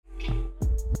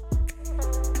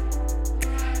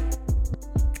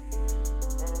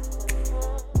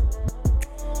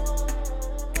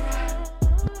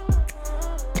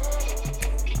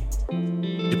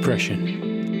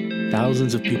Depression.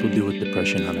 Thousands of people deal with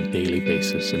depression on a daily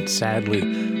basis, and sadly,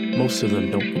 most of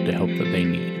them don't get the help that they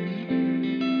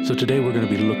need. So today we're going to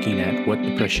be looking at what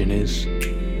depression is,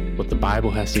 what the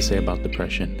Bible has to say about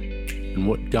depression, and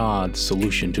what God's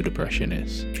solution to depression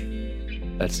is.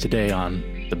 That's today on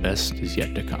The Best Is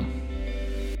Yet to Come.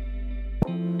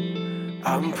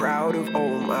 I'm proud of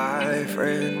all my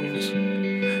friends,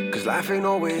 'cause life ain't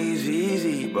always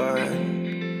easy, but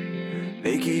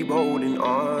they keep holding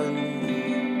on.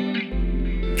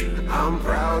 I'm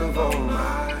proud of all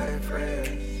my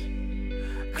friends,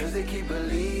 'cause they keep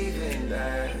believing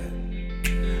that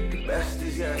the best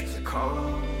is yet to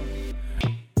come.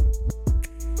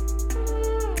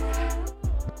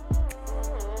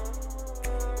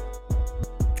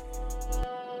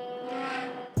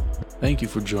 Thank you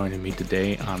for joining me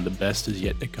today on The Best Is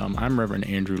Yet to Come. I'm Reverend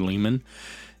Andrew Lehman,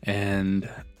 and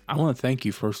I want to thank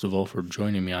you, first of all, for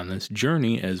joining me on this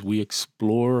journey as we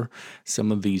explore some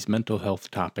of these mental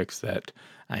health topics that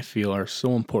I feel are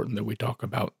so important that we talk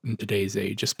about in today's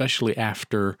age, especially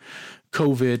after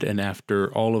COVID and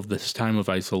after all of this time of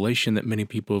isolation that many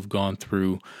people have gone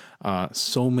through.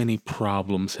 So many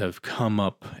problems have come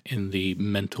up in the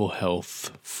mental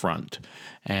health front,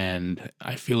 and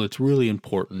I feel it's really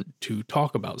important to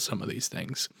talk about some of these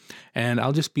things. And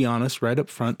I'll just be honest right up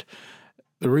front.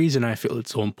 The reason I feel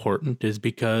it's so important is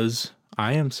because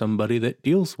I am somebody that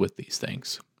deals with these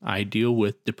things. I deal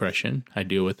with depression. I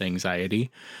deal with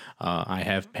anxiety. I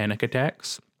have panic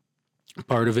attacks.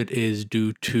 Part of it is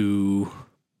due to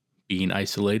being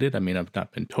isolated. I mean, I've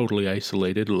not been totally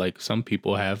isolated like some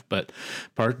people have, but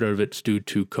part of it's due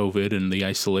to COVID and the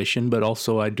isolation. But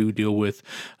also I do deal with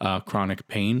chronic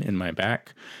pain in my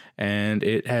back, and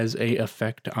it has a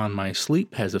effect on my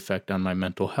sleep, has effect on my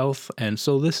mental health. And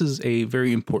so this is a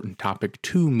very important topic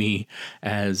to me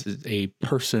as a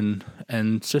person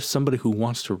and just somebody who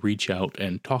wants to reach out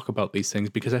and talk about these things,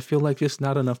 because I feel like just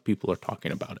not enough people are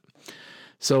talking about it.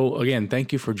 So again,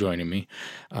 thank you for joining me.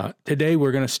 Today,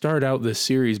 we're going to start out this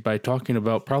series by talking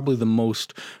about probably the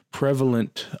most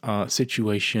prevalent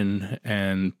situation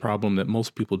and problem that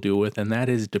most people deal with, and that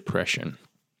is depression.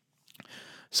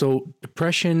 So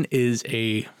depression is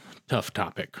a tough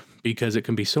topic because it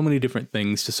can be so many different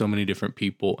things to so many different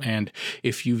people. And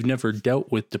if you've never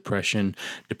dealt with depression,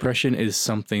 depression is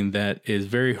something that is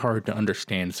very hard to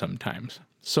understand sometimes.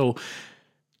 So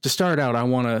to start out, I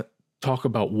want to talk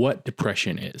about what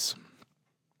depression is.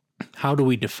 How do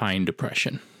we define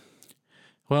depression?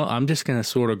 Well, I'm just going to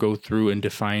sort of go through and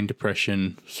define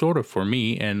depression sort of for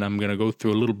me, and I'm going to go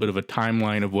through a little bit of a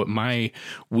timeline of what my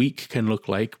week can look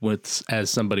like as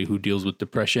somebody who deals with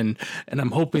depression, and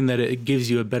I'm hoping that it gives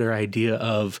you a better idea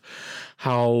of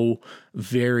how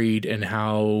varied and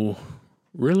how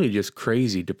really just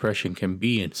crazy depression can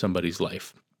be in somebody's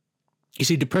life. You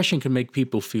see, depression can make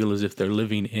people feel as if they're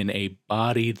living in a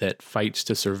body that fights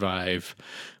to survive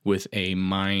with a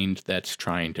mind that's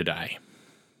trying to die.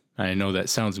 I know that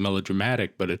sounds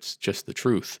melodramatic, but it's just the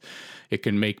truth. It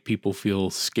can make people feel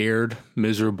scared,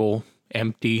 miserable,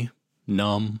 empty,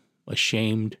 numb,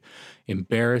 ashamed,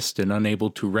 embarrassed, and unable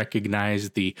to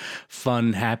recognize the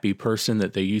fun, happy person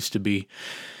that they used to be.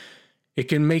 It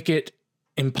can make it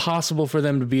impossible for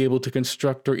them to be able to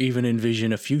construct or even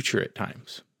envision a future at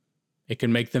times. It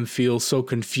can make them feel so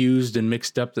confused and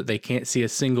mixed up that they can't see a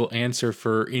single answer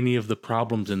for any of the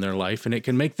problems in their life, and it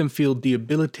can make them feel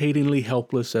debilitatingly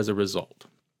helpless as a result.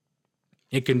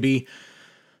 It can be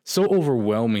so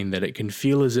overwhelming that it can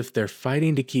feel as if they're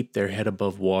fighting to keep their head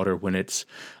above water when it's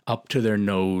up to their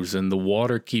nose and the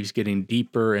water keeps getting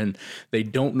deeper and they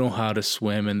don't know how to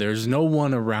swim and there's no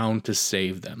one around to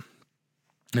save them.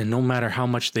 And no matter how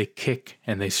much they kick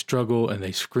and they struggle and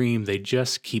they scream, they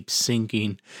just keep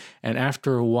sinking. And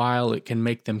after a while, it can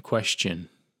make them question,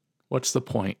 what's the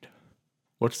point?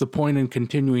 What's the point in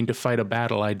continuing to fight a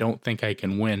battle I don't think I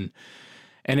can win?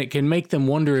 And it can make them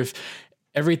wonder if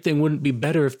everything wouldn't be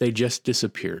better if they just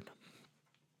disappeared.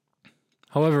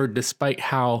 However, despite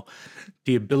how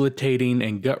debilitating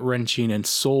and gut-wrenching and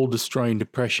soul-destroying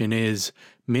depression is,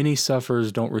 many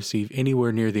sufferers don't receive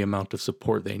anywhere near the amount of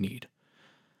support they need.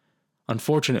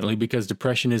 Unfortunately, because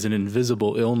depression is an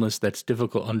invisible illness that's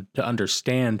difficult to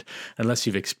understand unless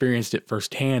you've experienced it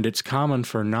firsthand, it's common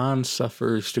for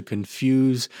non-sufferers to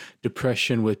confuse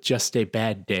depression with just a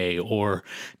bad day or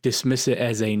dismiss it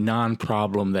as a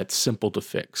non-problem that's simple to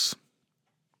fix.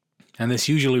 And this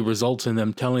usually results in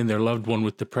them telling their loved one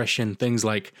with depression things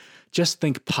like, just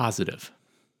think positive.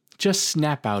 Just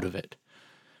snap out of it.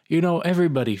 You know,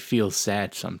 everybody feels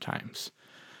sad sometimes.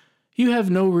 You have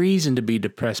no reason to be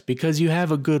depressed because you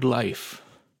have a good life.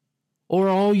 Or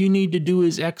all you need to do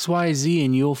is XYZ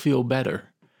and you'll feel better.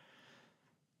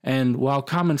 And while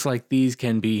comments like these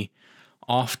can be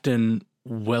often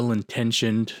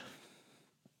well-intentioned,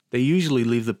 they usually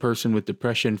leave the person with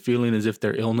depression feeling as if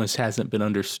their illness hasn't been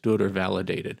understood or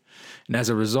validated. And as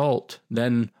a result,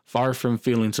 then far from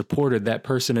feeling supported, that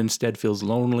person instead feels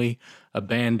lonely,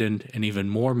 abandoned, and even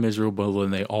more miserable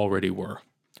than they already were.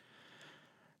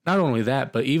 Not only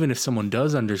that, but even if someone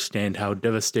does understand how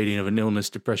devastating of an illness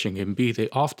depression can be, they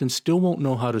often still won't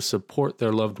know how to support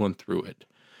their loved one through it.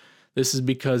 This is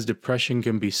because depression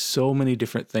can be so many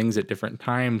different things at different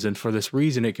times, and for this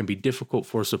reason, it can be difficult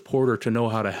for a supporter to know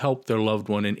how to help their loved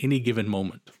one in any given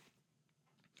moment.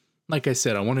 Like I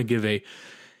said, I want to give a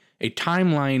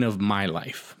timeline of my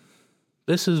life.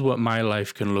 This is what my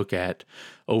life can look at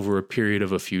over a period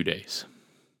of a few days.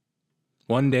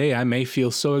 One day, I may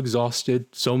feel so exhausted,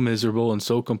 so miserable, and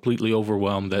so completely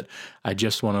overwhelmed that I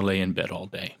just want to lay in bed all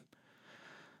day.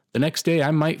 The next day,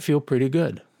 I might feel pretty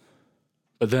good.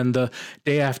 But then the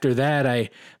day after that,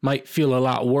 I might feel a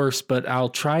lot worse, but I'll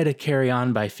try to carry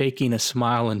on by faking a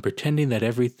smile and pretending that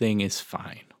everything is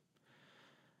fine.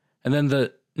 And then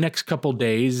the next couple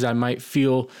days, I might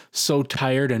feel so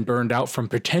tired and burned out from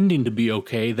pretending to be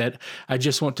okay that I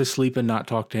just want to sleep and not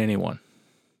talk to anyone.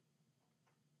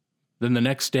 Then the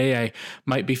next day, I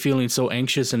might be feeling so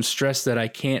anxious and stressed that I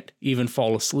can't even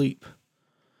fall asleep.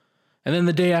 And then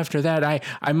the day after that,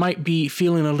 I might be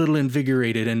feeling a little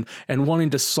invigorated and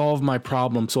wanting to solve my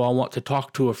problem, so I'll want to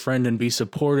talk to a friend and be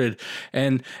supported.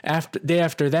 And day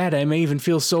after that, I may even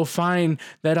feel so fine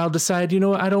that I'll decide,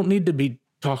 I don't need to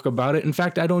talk about it. In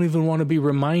fact, I don't even want to be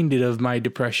reminded of my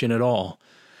depression at all.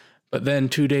 But then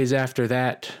 2 days after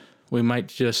that,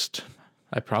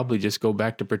 I probably just go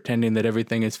back to pretending that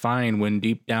everything is fine when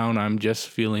deep down I'm just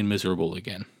feeling miserable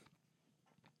again.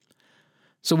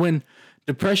 So when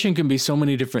depression can be so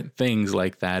many different things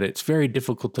like that, it's very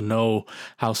difficult to know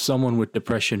how someone with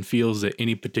depression feels at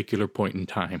any particular point in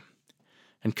time.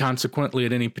 And consequently,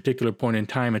 at any particular point in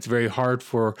time, it's very hard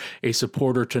for a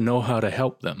supporter to know how to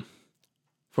help them.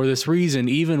 For this reason,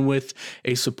 even with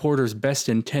a supporter's best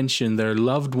intention, their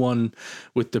loved one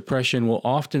with depression will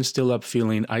often still up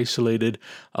feeling isolated,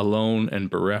 alone, and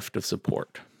bereft of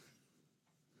support.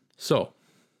 So,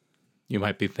 you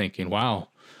might be thinking, wow,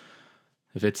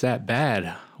 if it's that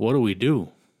bad, what do we do?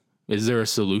 Is there a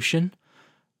solution?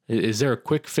 Is there a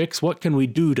quick fix? What can I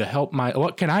do to help my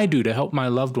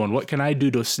loved one? What can I do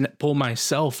to pull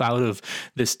myself out of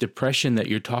this depression that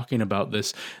you're talking about,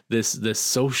 this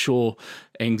social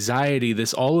anxiety,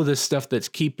 all of this stuff that's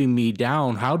keeping me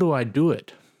down? How do I do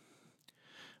it?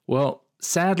 Well,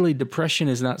 sadly, depression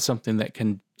is not something that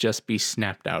can just be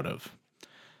snapped out of,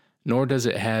 nor does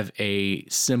it have a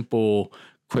simple,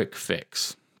 quick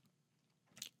fix.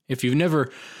 If you've never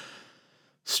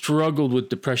struggled with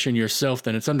depression yourself,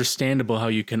 then it's understandable how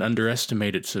you can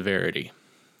underestimate its severity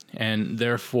and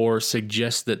therefore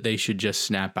suggest that they should just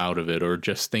snap out of it or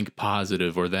just think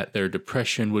positive, or that their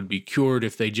depression would be cured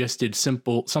if they just did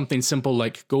something simple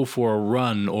like go for a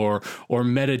run or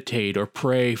meditate or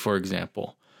pray, for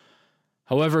example.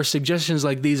 However, suggestions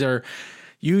like these are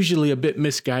usually a bit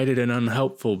misguided and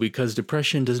unhelpful because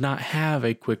depression does not have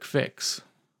a quick fix.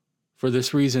 For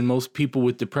this reason, most people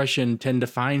with depression tend to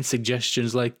find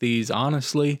suggestions like these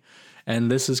honestly, and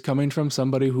this is coming from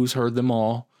somebody who's heard them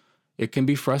all. It can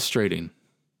be frustrating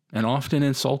and often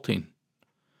insulting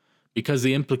because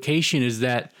the implication is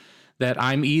that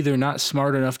I'm either not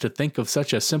smart enough to think of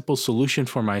such a simple solution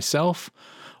for myself,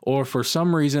 or for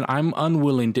some reason I'm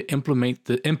unwilling to implement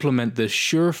the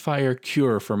surefire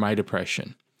cure for my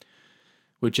depression,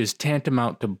 which is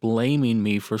tantamount to blaming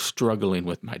me for struggling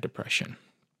with my depression.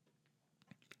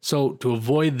 So to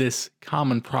avoid this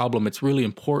common problem, it's really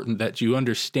important that you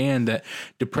understand that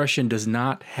depression does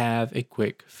not have a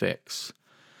quick fix.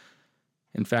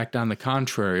 In fact, on the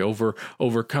contrary,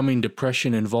 overcoming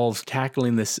depression involves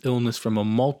tackling this illness from a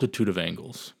multitude of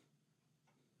angles.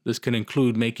 This can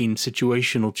include making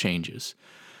situational changes,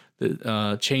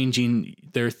 changing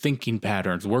their thinking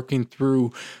patterns, working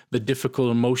through the difficult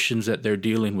emotions that they're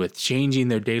dealing with, changing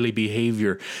their daily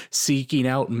behavior, seeking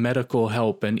out medical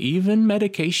help, and even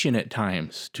medication at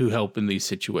times to help in these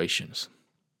situations.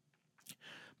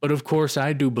 But of course,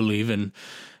 I do believe, and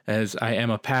as I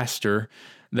am a pastor,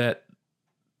 that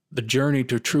the journey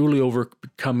to truly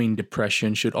overcoming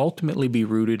depression should ultimately be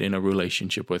rooted in a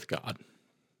relationship with God.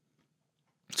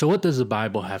 So what does the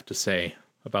Bible have to say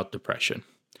about depression?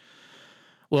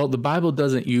 Well, the Bible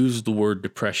doesn't use the word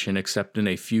depression except in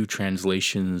a few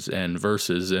translations and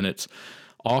verses, and it's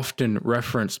often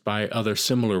referenced by other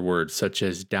similar words such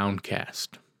as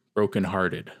downcast,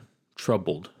 brokenhearted,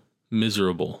 troubled,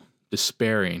 miserable,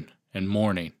 despairing, and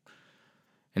mourning.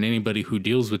 And anybody who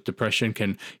deals with depression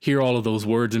can hear all of those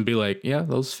words and be like, yeah,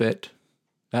 those fit.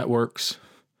 That works.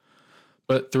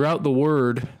 But throughout the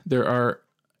Word, there are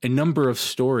a number of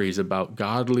stories about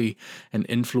godly and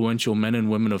influential men and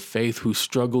women of faith who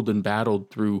struggled and battled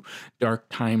through dark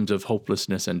times of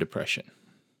hopelessness and depression.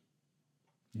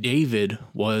 David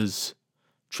was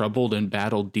troubled and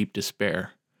battled deep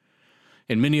despair.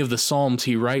 In many of the Psalms,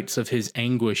 he writes of his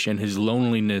anguish and his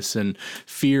loneliness and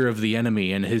fear of the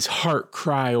enemy and his heart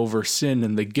cry over sin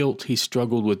and the guilt he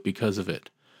struggled with because of it.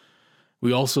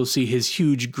 We also see his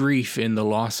huge grief in the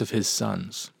loss of his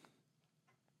sons.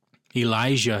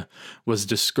 Elijah was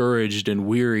discouraged and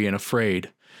weary and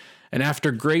afraid. And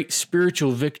after great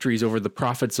spiritual victories over the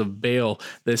prophets of Baal,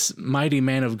 this mighty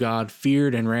man of God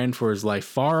feared and ran for his life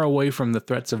far away from the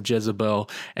threats of Jezebel.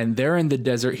 And there in the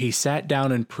desert, he sat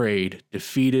down and prayed,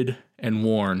 defeated and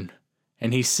worn.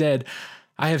 And he said,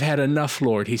 I have had enough,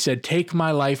 Lord. He said, take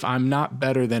my life. I'm not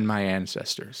better than my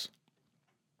ancestors.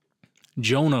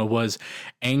 Jonah was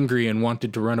angry and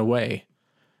wanted to run away.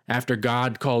 After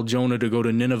God called Jonah to go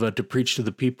to Nineveh to preach to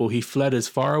the people, he fled as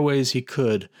far away as he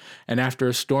could. And after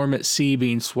a storm at sea,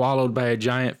 being swallowed by a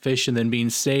giant fish and then being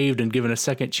saved and given a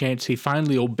second chance, he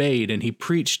finally obeyed and he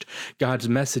preached God's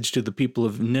message to the people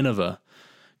of Nineveh.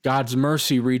 God's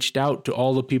mercy reached out to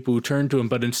all the people who turned to him,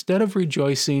 but instead of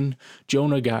rejoicing,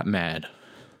 Jonah got mad.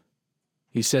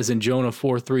 He says in Jonah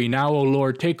 4:3, now, O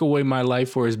Lord, take away my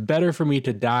life, for it is better for me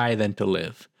to die than to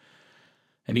live.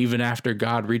 And even after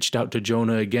God reached out to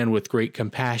Jonah again with great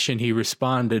compassion, he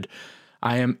responded,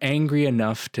 I am angry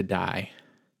enough to die.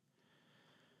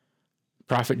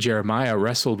 Prophet Jeremiah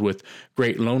wrestled with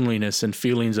great loneliness and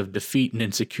feelings of defeat and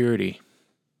insecurity.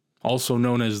 Also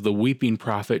known as the weeping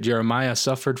prophet, Jeremiah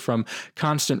suffered from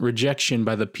constant rejection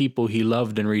by the people he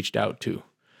loved and reached out to.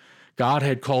 God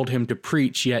had called him to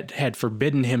preach, yet had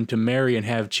forbidden him to marry and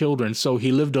have children. So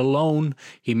he lived alone,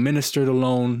 he ministered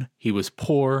alone, he was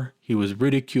poor, he was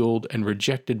ridiculed and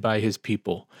rejected by his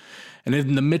people. And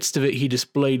in the midst of it, he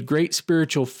displayed great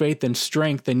spiritual faith and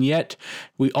strength. And yet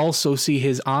we also see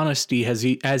his honesty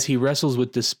as he wrestles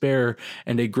with despair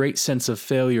and a great sense of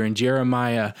failure. In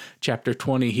Jeremiah chapter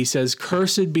 20, he says,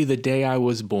 cursed be the day I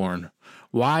was born.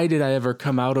 Why did I ever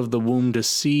come out of the womb to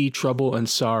see trouble and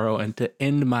sorrow and to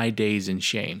end my days in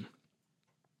shame?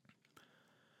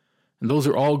 And those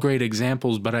are all great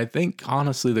examples, but I think,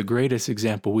 honestly, the greatest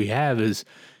example we have is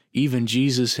even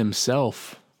Jesus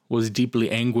himself was deeply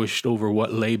anguished over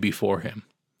what lay before him.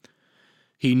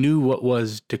 He knew what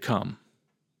was to come.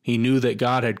 He knew that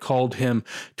God had called him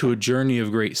to a journey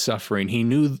of great suffering. He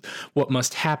knew what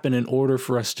must happen in order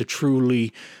for us to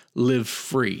truly live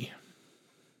free.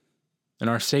 And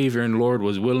our Savior and Lord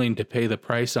was willing to pay the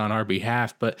price on our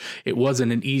behalf, but it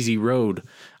wasn't an easy road.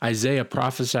 Isaiah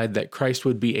prophesied that Christ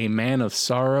would be a man of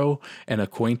sorrow and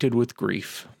acquainted with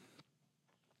grief.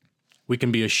 We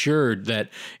can be assured that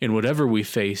in whatever we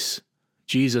face,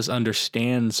 Jesus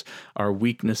understands our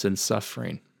weakness and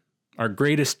suffering, our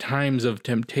greatest times of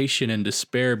temptation and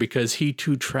despair, because he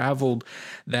too traveled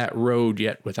that road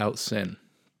yet without sin.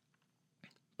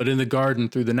 But in the garden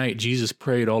through the night, Jesus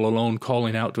prayed all alone,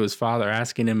 calling out to his Father,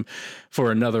 asking him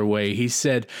for another way. He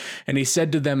said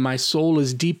to them, my soul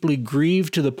is deeply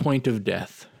grieved to the point of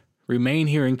death. Remain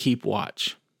here and keep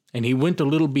watch. And he went a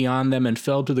little beyond them and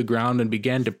fell to the ground and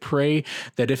began to pray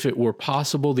that if it were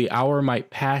possible, the hour might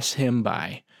pass him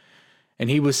by. And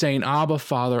he was saying, Abba,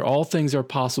 Father, all things are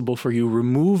possible for you.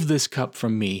 Remove this cup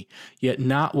from me, yet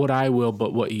not what I will,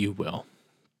 but what you will.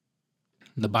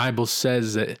 The Bible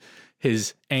says that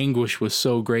his anguish was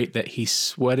so great that he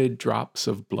sweated drops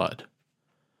of blood.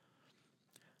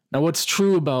 Now, what's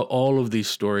true about all of these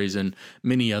stories and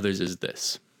many others is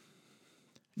this: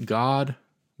 God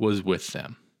was with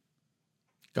them.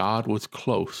 God was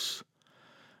close.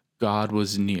 God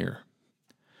was near.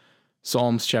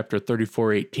 Psalms chapter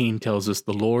 34:18 tells us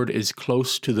the Lord is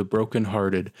close to the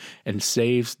brokenhearted and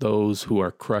saves those who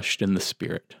are crushed in the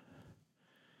spirit.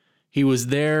 He was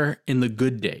there in the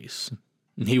good days.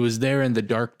 And he was there in the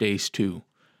dark days too.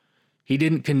 He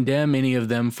didn't condemn any of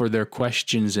them for their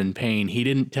questions and pain. He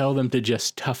didn't tell them to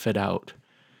just tough it out.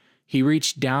 He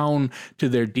reached down to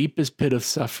their deepest pit of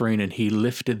suffering and he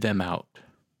lifted them out.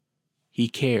 He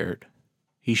cared.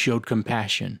 He showed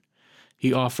compassion.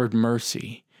 He offered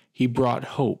mercy. He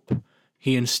brought hope.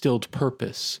 He instilled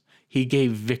purpose. He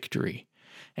gave victory.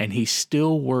 And he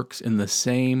still works in the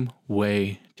same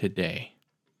way today.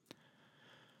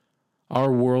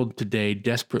 Our world today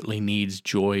desperately needs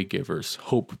joy givers,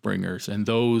 hope bringers, and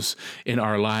those in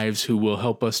our lives who will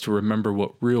help us to remember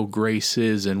what real grace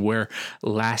is and where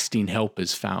lasting help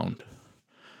is found.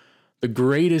 The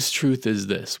greatest truth is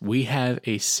this: we have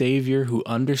a Savior who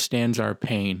understands our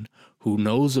pain, who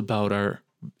knows about our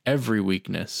every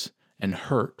weakness and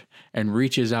hurt, and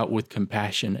reaches out with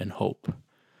compassion and hope.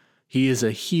 He is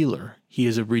a healer, he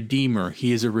is a redeemer,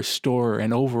 he is a restorer,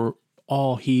 and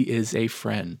overall, he is a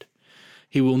friend.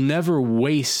 He will never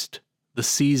waste the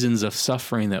seasons of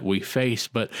suffering that we face,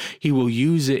 but he will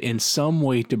use it in some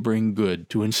way to bring good,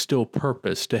 to instill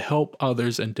purpose, to help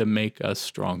others, and to make us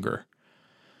stronger.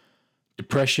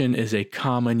 Depression is a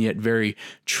common yet very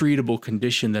treatable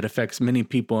condition that affects many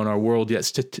people in our world, yet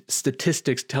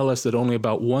statistics tell us that only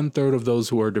about 1/3 of those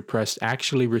who are depressed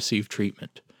actually receive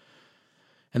treatment.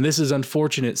 And this is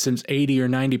unfortunate, since 80 or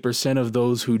 90% of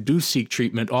those who do seek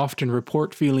treatment often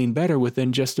report feeling better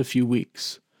within just a few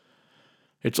weeks.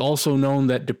 It's also known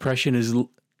that depression is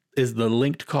the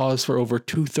linked cause for over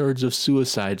 2/3 of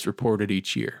suicides reported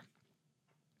each year.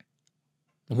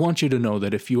 I want you to know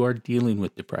that if you are dealing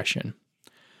with depression,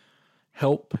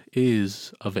 help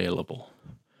is available.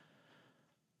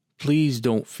 Please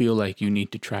don't feel like you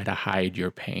need to try to hide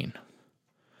your pain.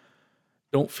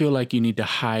 Don't feel like you need to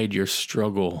hide your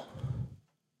struggle.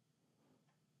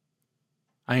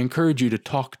 I encourage you to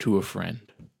talk to a friend.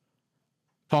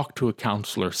 Talk to a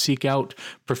counselor. Seek out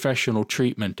professional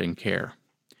treatment and care.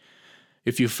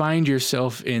 If you find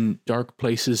yourself in dark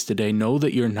places today, know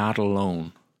that you're not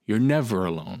alone. You're never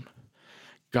alone.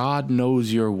 God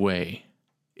knows your way,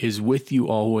 is with you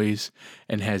always,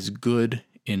 and has good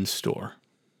in store.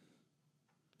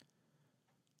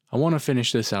 I want to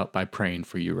finish this out by praying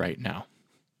for you right now.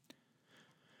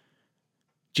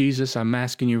 Jesus, I'm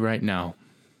asking you right now,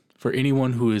 for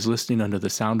anyone who is listening under the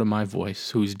sound of my voice,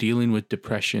 who's dealing with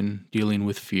depression, dealing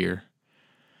with fear,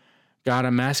 God,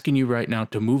 I'm asking you right now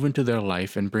to move into their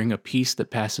life and bring a peace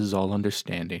that passes all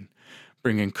understanding.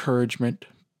 Bring encouragement,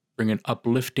 bring an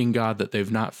uplifting, God, that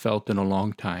they've not felt in a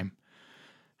long time.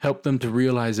 Help them to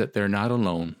realize that they're not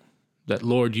alone, that,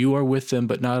 Lord, you are with them,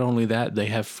 but not only that, they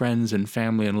have friends and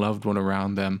family and loved one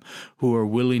around them who are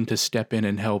willing to step in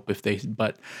and help if they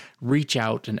but reach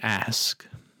out and ask.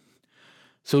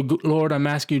 So, Lord, I'm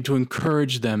asking you to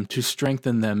encourage them, to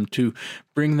strengthen them, to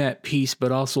bring that peace,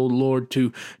 but also, Lord,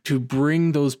 to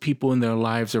bring those people in their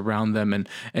lives around them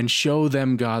and show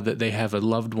them, God, that they have a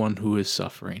loved one who is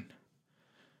suffering.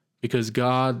 Because,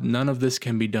 God, none of this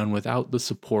can be done without the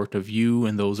support of you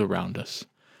and those around us.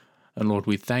 And, Lord,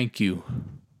 we thank you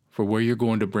for where you're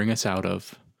going to bring us out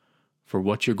of, for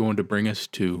what you're going to bring us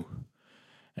to.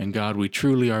 And, God, we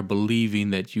truly are believing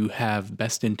that you have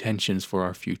best intentions for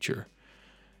our future,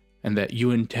 and that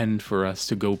you intend for us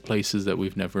to go places that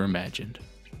we've never imagined.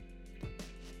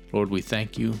 Lord, we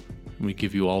thank you, and we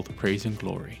give you all the praise and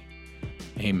glory.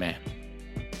 Amen.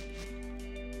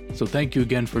 So thank you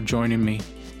again for joining me.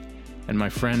 And my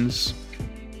friends,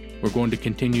 we're going to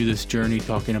continue this journey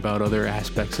talking about other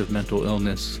aspects of mental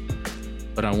illness.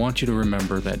 But I want you to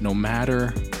remember that no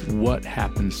matter what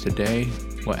happens today,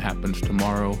 what happens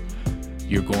tomorrow,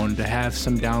 you're going to have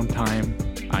some downtime.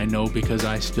 I know, because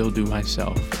I still do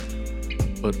myself.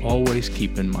 But always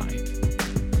keep in mind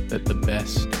that the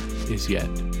best is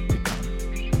yet to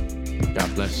come.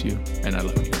 God bless you, and I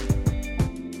love you.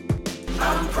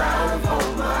 I'm proud of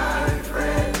all my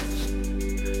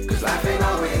friends, 'cause life ain't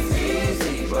always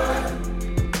easy, but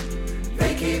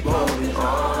they keep holding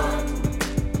on.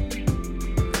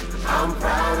 I'm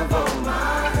proud of all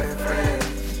my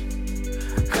friends,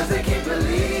 'cause they keep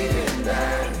believing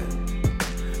that